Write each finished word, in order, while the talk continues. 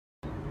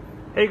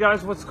Hey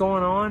guys, what's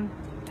going on?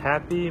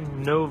 Happy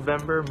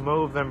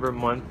Movember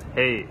month.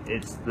 Hey,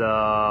 it's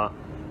the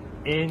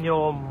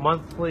annual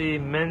monthly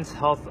men's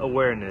health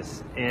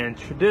awareness, and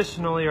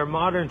traditionally, or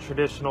modern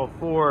traditional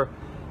for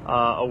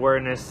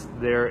awareness,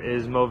 there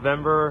is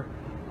Movember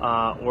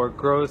or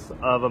growth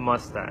of a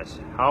mustache.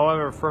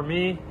 However, for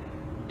me,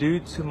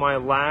 due to my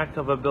lack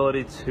of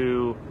ability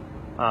to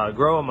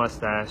grow a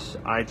mustache,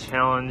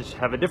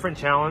 have a different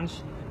challenge,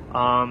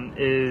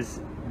 is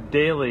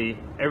daily,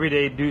 every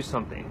day, do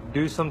something.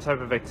 Do some type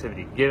of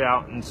activity. Get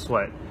out and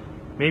sweat.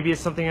 Maybe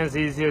it's something as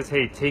easy as,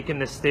 hey, taking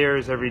the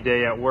stairs every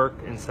day at work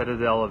instead of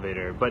the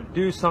elevator. But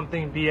do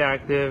something, be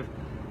active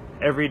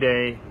every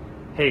day.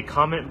 Hey,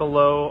 comment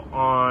below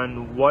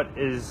on what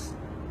is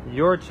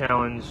your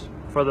challenge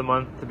for the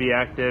month to be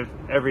active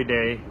every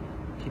day.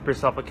 Keep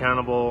yourself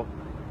accountable.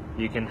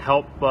 You can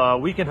help,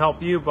 we can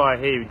help you by,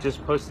 hey,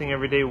 just posting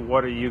every day,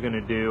 what are you going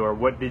to do, or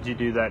what did you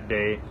do that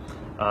day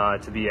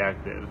to be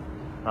active.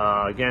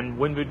 Again,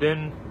 Winbu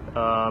Din,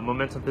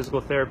 Momentum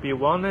Physical Therapy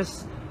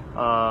Wellness,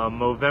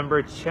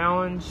 Movember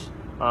Challenge.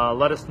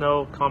 Let us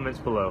know, comments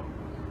below.